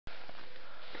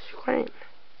recording.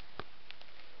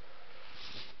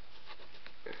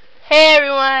 Hey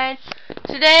everyone!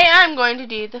 Today I'm going to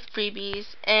do the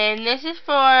freebies, and this is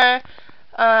for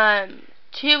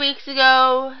 2 weeks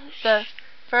ago, the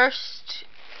first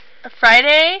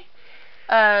Friday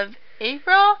of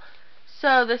April.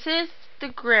 So this is the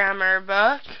grammar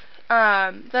book,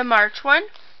 the March one,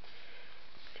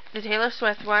 the Taylor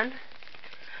Swift one,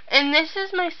 and this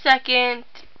is my second.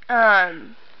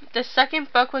 The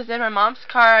second book was in my mom's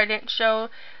car. I didn't show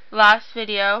last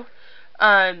video.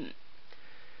 The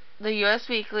U.S.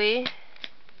 Weekly.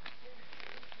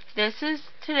 This is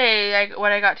today,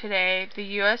 what I got today. The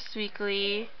U.S.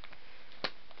 Weekly.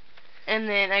 And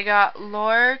then I got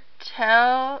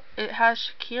Lortel. It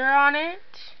has Shakira on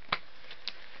it.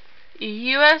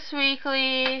 U.S.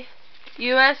 Weekly.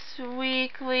 U.S.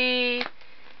 Weekly.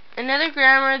 Another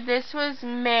grammar. This was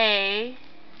May.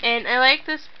 And I like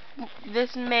this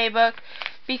May book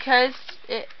because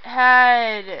it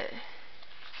had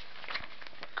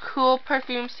cool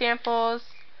perfume samples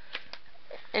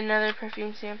and other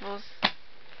perfume samples.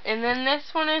 And then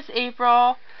this one is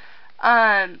April.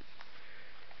 I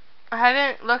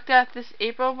haven't looked at this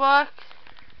April book,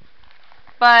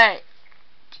 but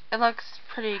it looks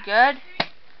pretty good.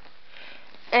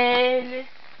 And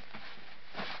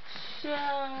so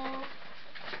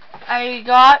I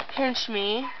got Pinch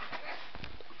Me.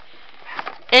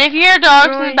 And if you hear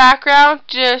dogs in the background,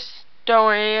 just don't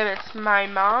worry, it's my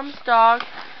mom's dog.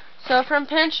 So from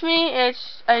Pinch Me,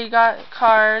 I got a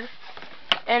card,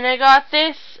 and I got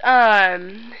this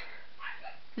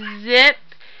zip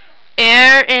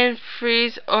air and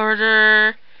freeze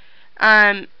order.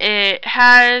 It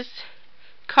has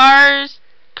cars,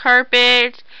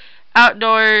 carpets,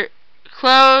 outdoor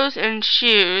clothes, and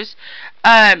shoes.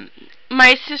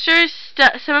 My sisters,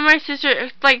 some of my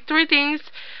sisters, like 3 things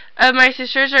of my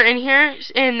sisters are in here,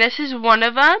 and this is one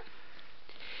of them.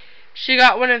 She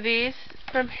got one of these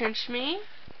from Pinch Me,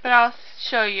 but I'll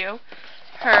show you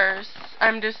hers.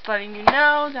 I'm just letting you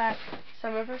know that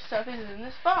some of her stuff is in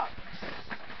this box.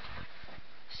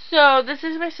 So this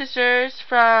is my sister's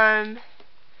from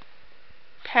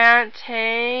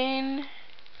Pantene.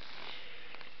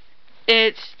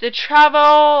 It's the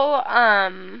travel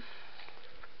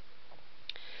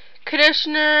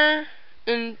conditioner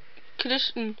and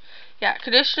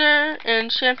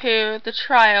shampoo, the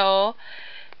trial.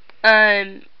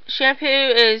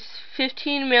 Shampoo is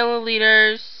 15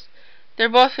 milliliters. They're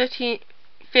both 50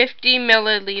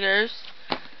 milliliters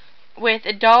with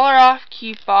a $1 off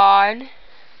coupon.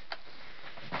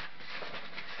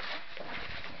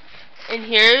 And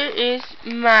here is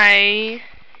mine.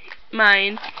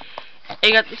 I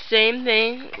got the same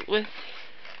thing with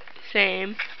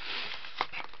a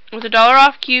 $1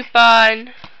 off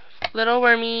coupon. Little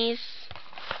wormies.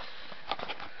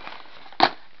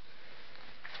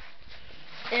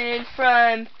 And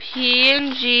from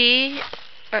P&G, you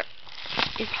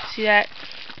can see that.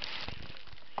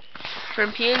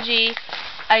 From P&G,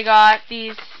 I got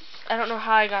these. I don't know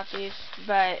how I got these,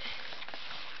 but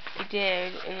I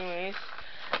did anyways.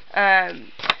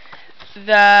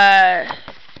 The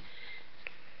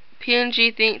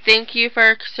P&G thank you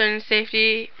for concern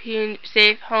safety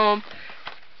safe home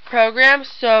program.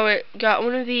 So it got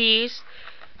one of these,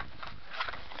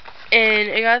 and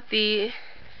I got these.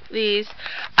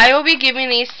 I will be giving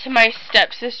these to my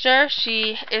stepsister.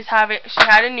 She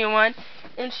had a new one,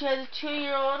 and she has a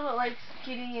 2-year-old that likes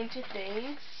getting into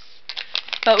things.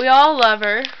 But we all love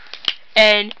her.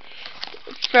 And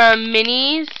from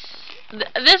Minis,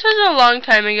 this was a long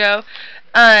time ago.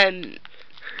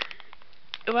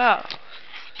 Wow,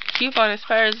 coupon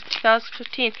expires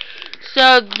 2015.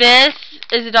 So this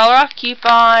is a $1 off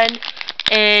coupon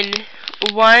and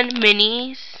one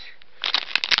Minis,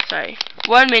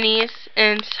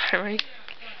 and sorry,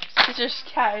 my sister's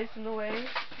cat is in the way.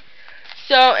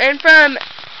 So, and from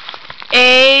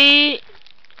A1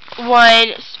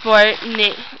 Sport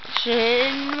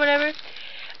Nation, whatever.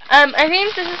 I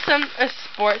think this is a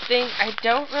sport thing. I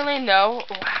don't really know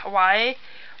why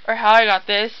or how I got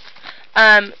this.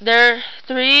 There are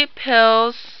 3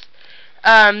 pills.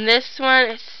 This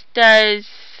one does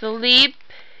sleep,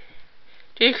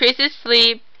 decreases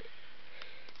sleep,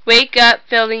 wake up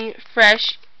feeling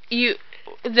fresh.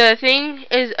 The thing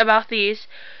is about these,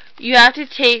 you have to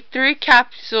take 3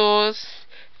 capsules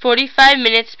 45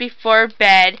 minutes before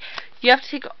bed. You have to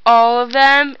take all of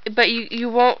them, but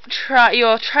you'll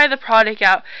try the product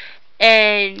out,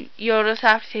 and you'll just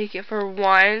have to take it for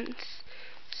once,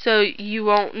 so you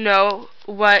won't know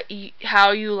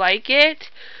how you like it.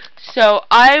 So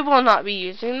I will not be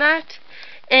using that.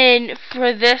 And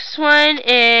for this one,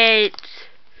 it's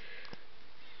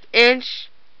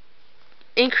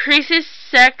increases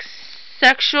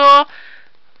sexual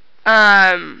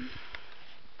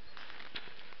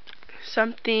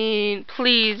something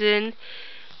pleasing.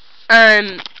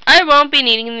 I won't be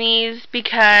needing these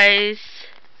because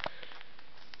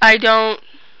I don't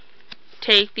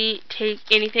take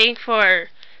anything for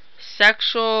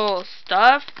sexual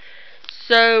stuff.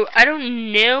 So I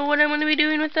don't know what I'm going to be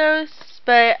doing with those,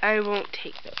 but I won't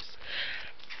take those.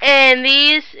 And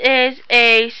these is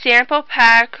a sample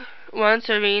pack, 1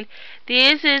 serving.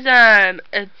 These is a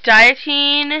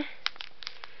dieting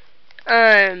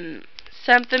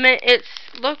supplement. It's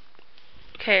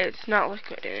it's not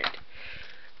liquid in it.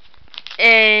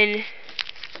 And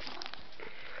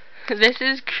this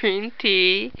is green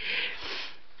tea.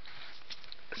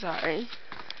 Sorry.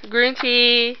 Green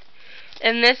tea.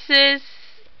 And this is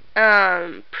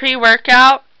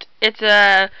pre-workout. It's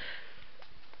a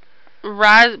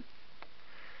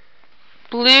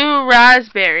blue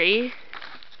raspberry.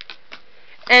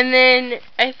 And then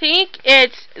I think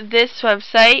it's this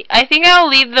website. I think I'll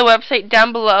leave the website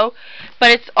down below,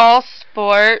 but it's all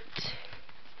sport,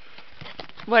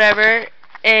 whatever,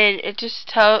 and it just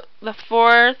tells the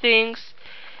 4 things.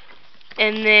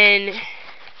 And then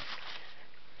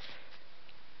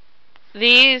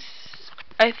these,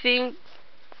 I think,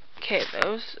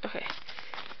 those,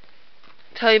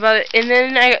 tell you about it. And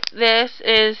then this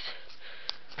is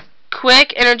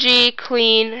quick energy,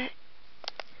 clean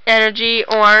energy,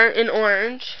 in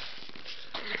orange.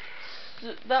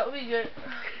 So that would be good.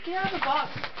 Get out of the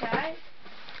box, cat.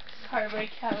 Sorry,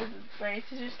 my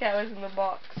sister's cat was in the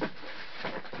box.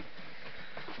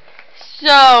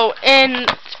 So,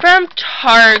 and from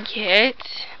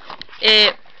Target,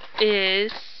 it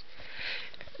is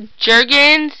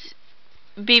Jergens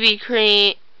BB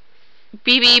cream,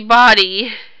 BB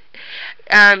body,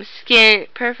 skin,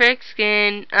 perfect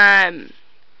skin,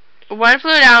 1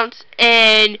 fluid ounce,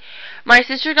 and my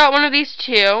sister got one of these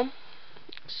too.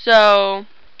 So,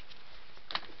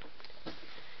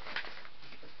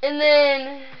 and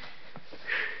then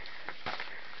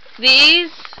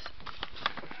these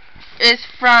is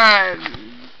from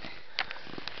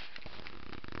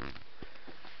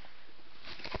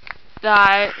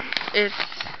there's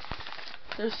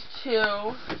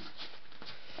 2.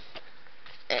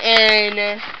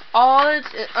 And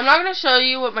I'm not going to show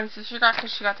you what my sister got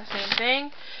because she got the same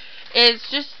thing. It's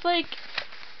just like,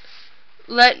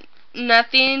 let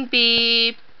nothing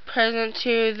be present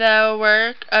to the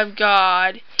work of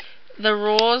God. The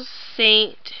rules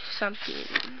Saint something.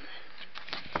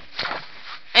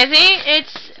 I think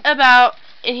it's about,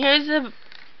 and here's the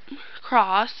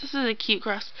cross. This is a cute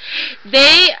cross.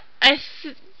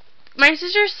 My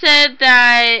sister said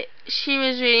that she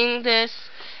was reading this,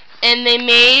 and they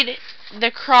made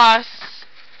the cross,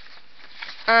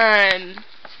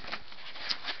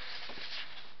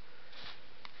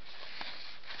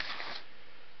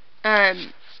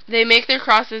 they make their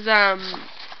crosses,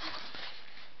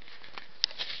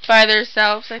 by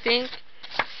themselves, I think.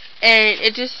 And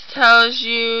it just tells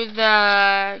you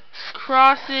the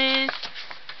crosses.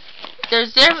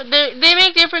 They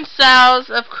make different styles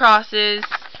of crosses,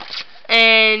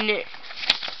 and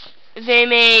they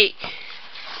make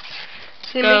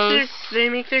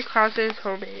their crosses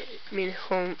homemade.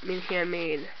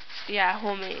 Handmade. Yeah,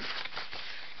 homemade.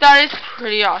 That is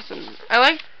pretty awesome. I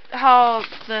like how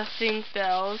the thing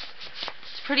feels.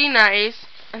 It's pretty nice.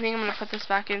 I think I'm gonna put this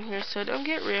back in here so it don't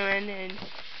get ruined and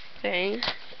things.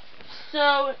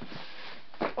 So,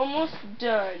 almost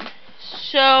done.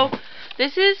 So,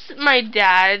 this is my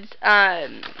dad's,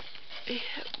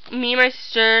 me, my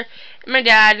sister, and my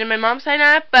dad, and my mom signed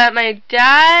up, but my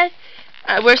dad,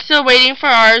 we're still waiting for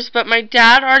ours, but my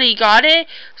dad already got it,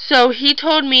 so he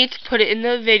told me to put it in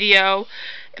the video.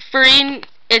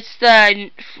 It's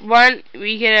the one,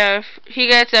 he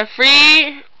gets a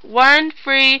free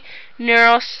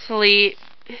neural sleep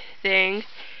thing.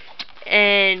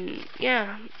 And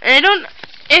yeah, and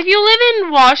if you live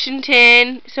in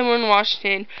Washington, somewhere in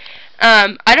Washington,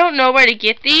 I don't know where to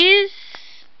get these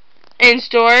in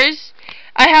stores.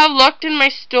 I have looked in my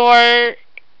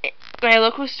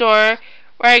local store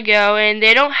where I go, and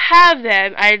they don't have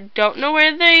them. I don't know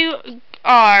where they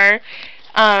are.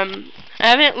 I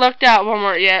haven't looked at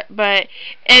Walmart yet, but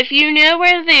if you know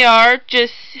where they are,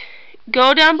 just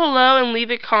go down below and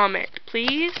leave a comment,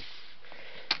 please.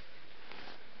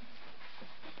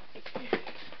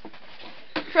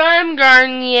 From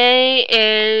Garnier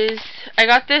I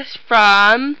got this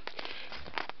from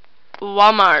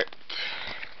Walmart.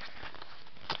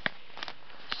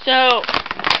 So,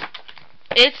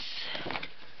 it's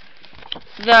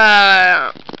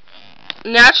the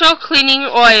natural cleaning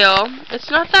oil.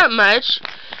 It's not that much,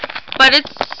 but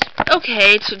it's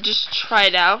okay to just try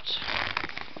it out.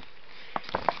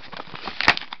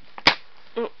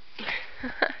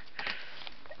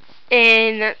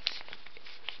 And that's,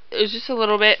 it was just a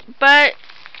little bit, but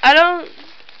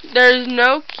there's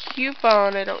no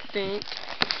coupon, I don't think.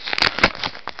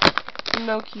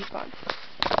 No coupon.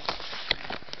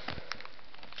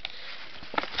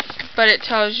 But it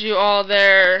tells you all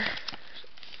their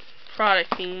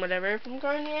product theme, whatever, from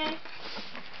Garnier.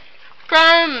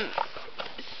 From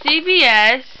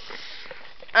CVS,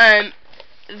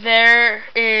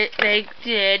 they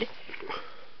did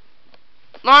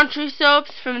laundry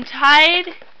soaps from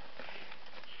Tide,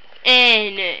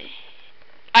 and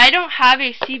I don't have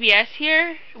a CVS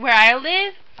here where I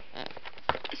live,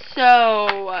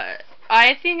 so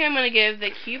I think I'm going to give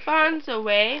the coupons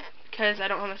away because I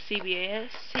don't have a CVS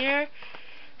here.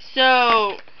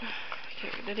 So,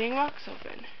 okay, the dang box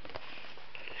open.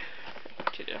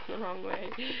 Did it the wrong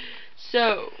way.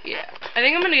 So, yeah, I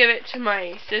think I'm going to give it to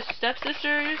my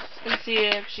stepsisters and see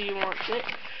if she wants it.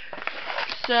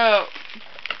 So,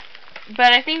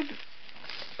 but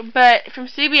from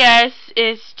CVS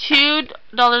is $2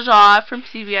 off from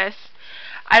CVS.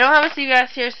 I don't have a CVS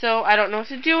here, so I don't know what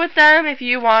to do with them. If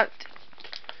you want,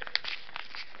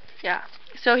 yeah.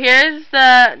 So here's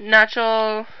the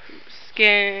natural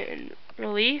skin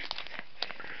relief.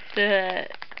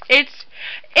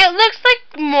 It looks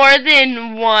like more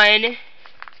than one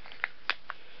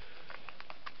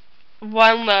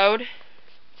load.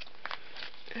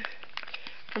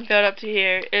 From filled up to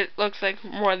here, it looks like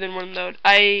more than one load.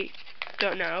 I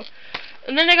don't know.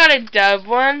 And then I got a Dove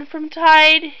one from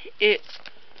Tide.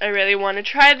 I really want to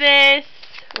try this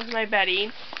with my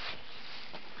Betty.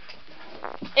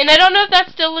 And I don't know if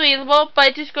that's still available,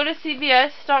 but just go to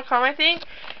cvs.com, I think.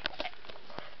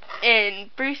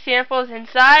 And free samples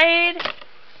inside.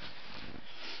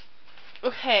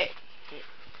 Okay.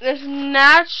 I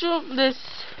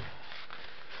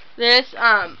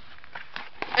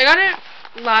got it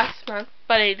last month,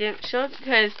 but I didn't show it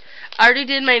because I already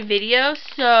did my video.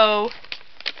 So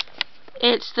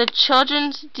it's the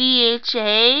children's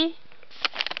DHA.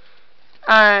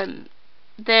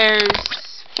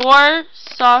 There's 4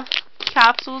 soft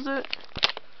capsules.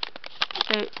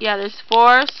 Yeah, there's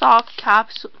 4 soft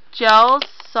gels.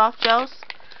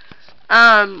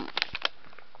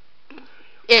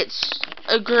 It's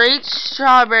a great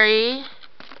strawberry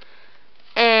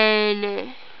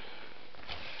and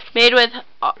made with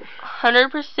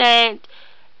 100%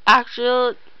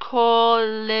 actual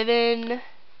co-living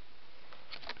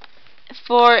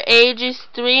for ages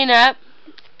 3 and up.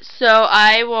 So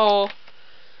I will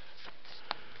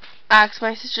ask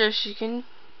my sister if she can,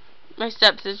 my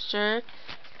stepsister.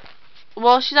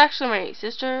 Well, she's actually my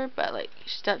sister, but like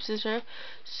stepsister.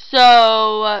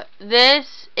 So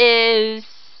this is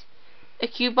a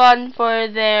coupon for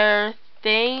these,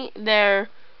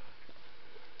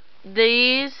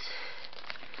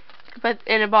 but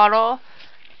in a bottle,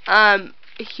 a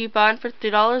coupon for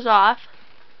 $3 off,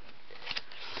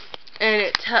 and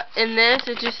it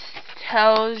just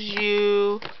tells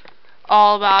you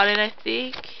all about it. I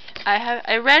think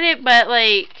I read it, but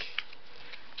like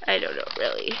I don't know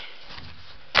really.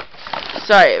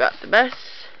 Sorry about the mess.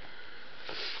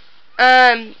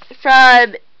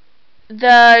 From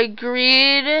the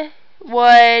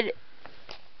Greenwood.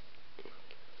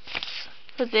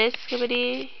 For this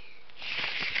committee,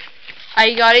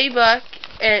 I got a book.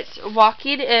 It's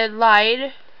Walking in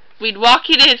Light.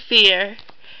 Walking in Fear.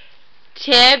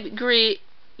 Tim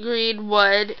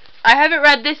Greenwood. I haven't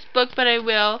read this book, but I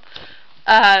will.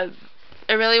 I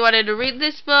really wanted to read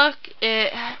this book.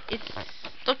 It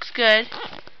looks good.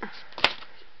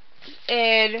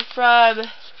 And from,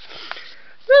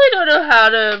 really don't know how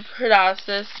to pronounce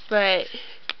this, but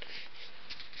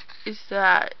it's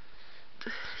that.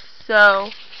 So,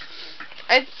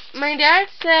 my dad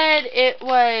said it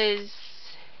was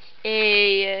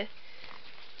you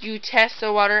test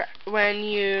the water when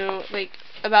you, like,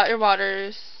 about your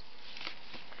waters.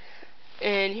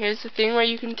 And here's the thing where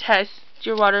you can test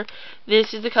your water.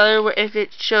 This is the color, where if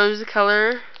it shows the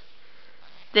color,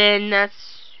 then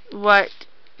that's what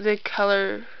the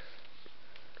color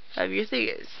of your thing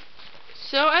is.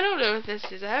 So, I don't know what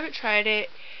this is. I haven't tried it.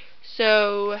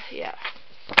 So, yeah.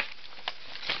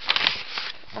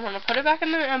 I'm going to put it back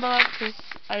in the envelope because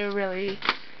I really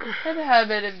have a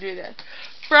habit of doing that.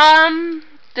 From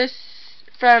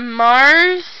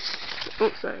Mars,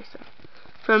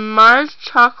 from Mars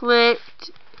Chocolate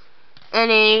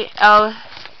NALC,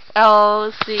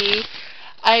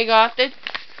 I got I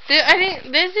think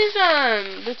this is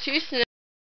the two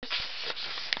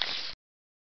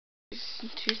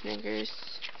Snickers.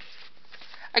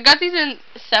 I got these in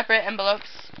separate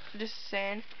envelopes. Just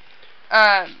saying.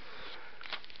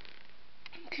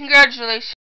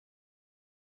 Congratulations,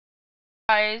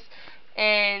 guys,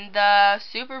 in the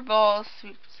Super Bowl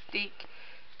sweepstake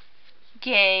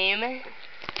game.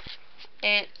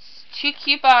 It's 2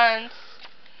 coupons.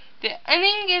 I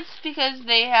think it's because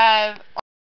they have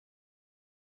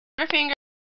Butterfinger,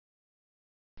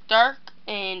 dark,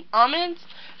 and almonds,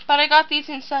 but I got these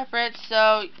in separate,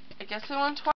 so I guess I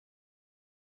won twice.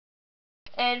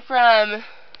 And from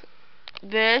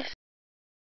this,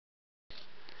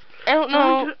 I don't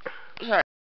know. Sorry,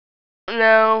 I don't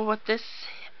know what this.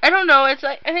 I don't know. It's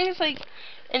like, I think it's like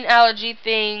an allergy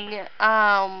thing.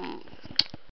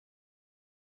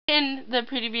 In the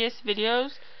previous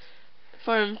videos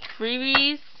from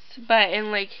freebies, but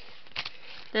in like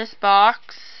this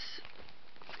box,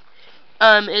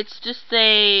 it's just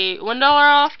a $1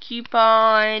 off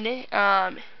coupon.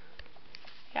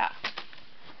 Yeah.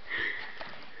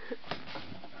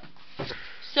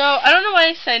 So I don't know why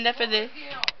I signed up for this.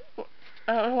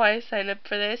 I don't know why I signed up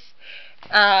for this.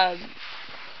 I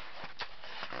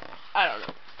don't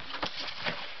know.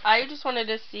 I just wanted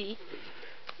to see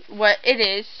what it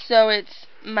is. So it's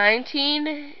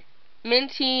minteen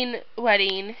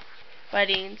weddings.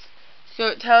 So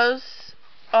it tells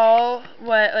all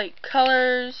what like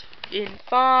colors and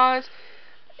fonts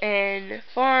and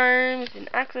forms and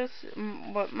access,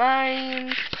 what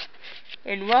mines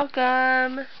and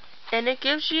welcome, and it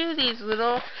gives you these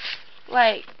little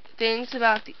like things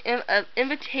about the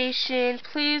invitation.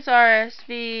 Please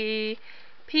RSVP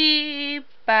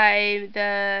by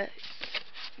the,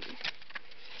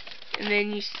 and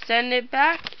then you send it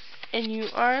back and you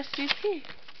RSVP.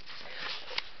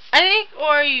 I think,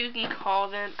 or you can call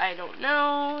them, I don't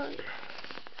know,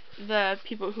 the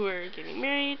people who are getting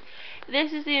married.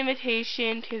 This is the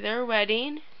invitation to their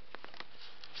wedding.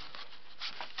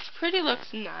 Pretty,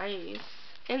 looks nice.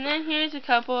 And then here's a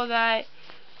couple that,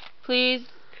 please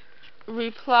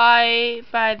reply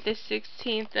by the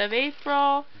 16th of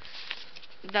April.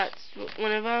 That's what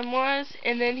one of them was.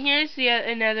 And then here's the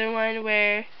another one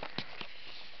where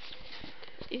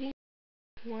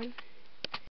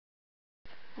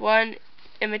one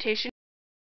invitation.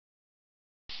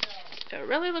 So it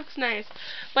really looks nice,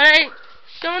 but I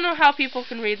don't know how people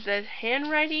can read the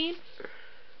handwriting.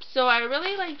 So I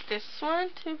really like this one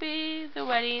to be the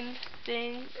wedding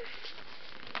thing.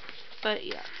 But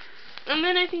yeah. And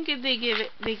then I think if they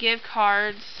give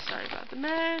cards. Sorry about the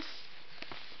mess.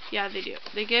 Yeah, they do.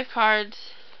 They give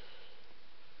cards.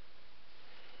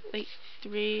 Like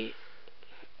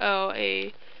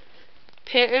a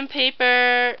pen and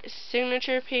paper,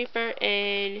 signature paper,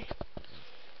 and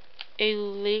a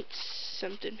late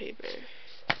something paper.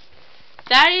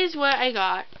 That is what I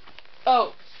got.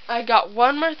 Oh, I got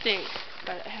one more thing,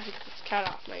 but I have to get this cat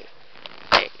off my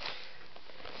thing.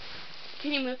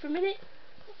 Can you move for a minute?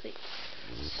 Please.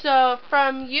 So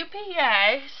from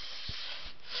UPS.com,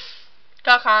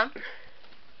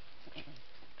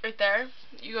 right there,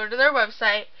 you go to their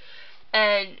website,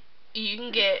 and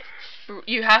you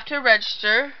have to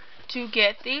register to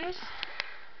get these,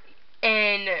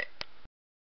 and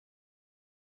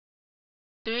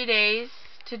 3 days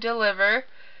to deliver.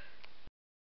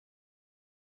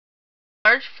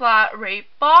 Large flat rate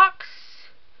box.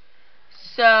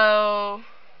 So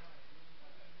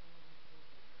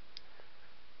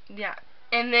yeah,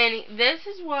 and then this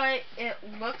is what it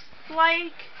looks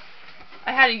like.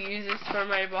 I had to use this for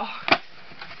my box.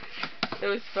 It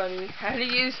was funny. I had to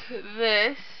use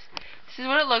this. This is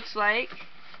what it looks like.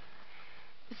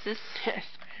 It's this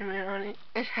Spider-Man on it.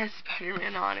 It has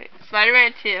Spider-Man on it.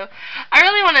 Spider-Man 2. I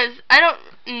really want to. I don't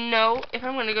know if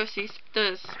I'm going to go see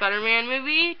the Spider-Man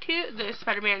movie 2. The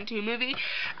Spider-Man 2 movie.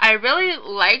 I really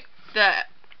like the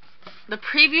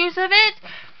previews of it,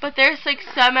 but there's like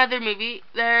some other movie.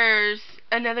 There's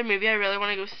another movie I really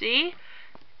want to go see,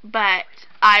 but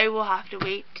I will have to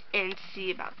wait and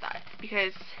see about that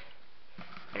because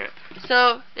I don't know.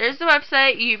 So there's the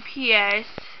website,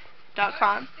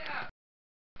 UPS.com.